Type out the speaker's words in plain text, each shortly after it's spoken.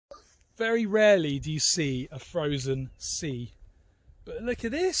Very rarely do you see a frozen sea. But look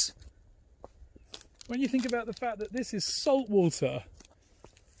at this. When you think about the fact that this is salt water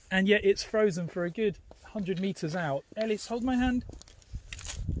and yet it's frozen for a good 100 meters out. Ellis, hold my hand.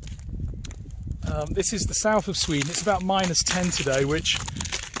 This is the south of Sweden. It's about -10 today, which,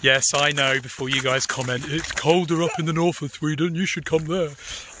 yes, I know, before you guys comment, it's colder up in the north of Sweden, you should come there.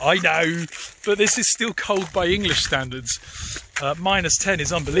 I know, but this is still cold by English standards. -10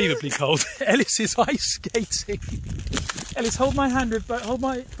 is unbelievably cold. Ellis is ice skating. Ellis, hold my hand with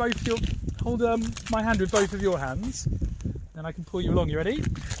my hand with both of your hands, and I can pull you along. You ready?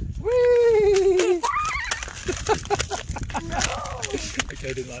 Whee!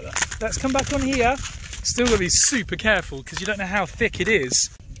 Okay, didn't like that. Let's come back on here. Still got to be super careful because you don't know how thick it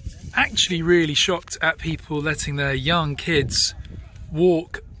is. Actually really shocked at people letting their young kids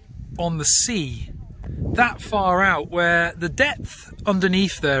walk on the sea that far out, where the depth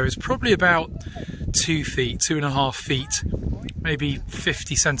underneath there is probably about 2 feet, 2.5 feet, maybe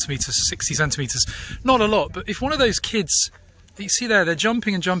 50 centimeters, 60 centimeters. Not a lot, but if one of those kids that you see there, they're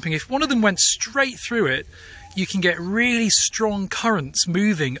jumping and jumping, if one of them went straight through it, you can get really strong currents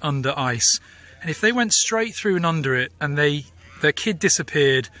moving under ice. And if they went straight through and under it and their kid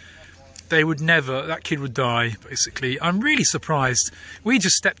disappeared, that kid would die, basically. I'm really surprised. We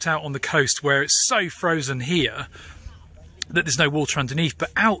just stepped out on the coast where it's so frozen here that there's no water underneath,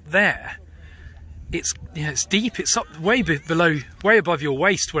 but out there, it's deep. It's up way above your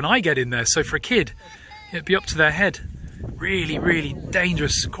waist when I get in there. So for a kid, it'd be up to their head. Really, really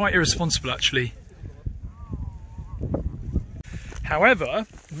dangerous, quite irresponsible actually. However,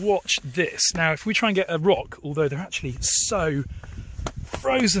 watch this. Now, if we try and get a rock, although they're actually so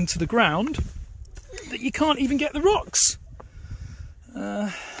frozen to the ground that you can't even get the rocks.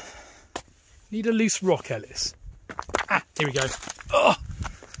 Need a loose rock, Ellis. Ah, here we go. Oh,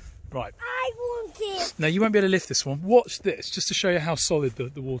 right. I want it. Now, you won't be able to lift this one. Watch this, just to show you how solid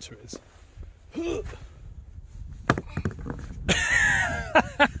the water is.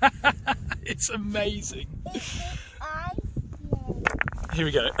 It's amazing. Here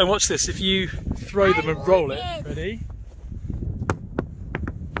we go. And watch this. If you throw them and roll it. Ready?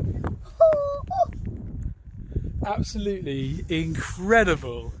 Absolutely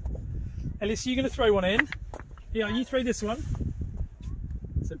incredible. Ellis, are you going to throw one in? Yeah, you throw this one.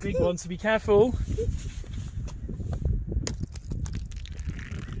 It's a big one, so be careful.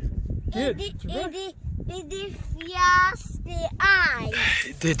 Good. It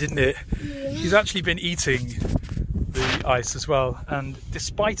did, didn't it? Yeah. He's actually been eating the ice as well, and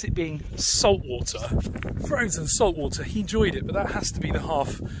despite it being salt water, frozen salt water, he enjoyed it. But that has to be the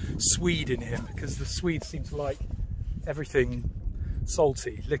half Swede in him, because the Swedes seem to like everything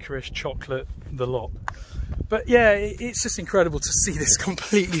salty, licorice, chocolate, the lot. But yeah, it's just incredible to see this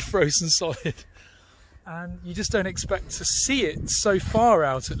completely frozen solid, and you just don't expect to see it so far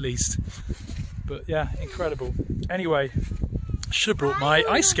out, at least. But yeah, incredible. Anyway, should have brought my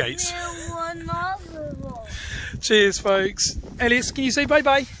ice skates. Cheers, folks. Ellis, can you say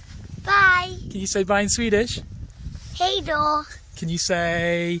bye-bye? Bye. Can you say bye in Swedish? Hej då. Can you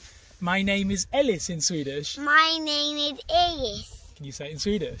say, my name is Ellis in Swedish? My name is Ellis. Can you say it in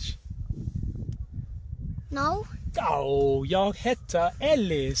Swedish? No. Oh, jag heter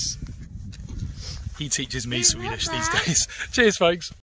Ellis. He teaches me Swedish these days. Cheers, folks.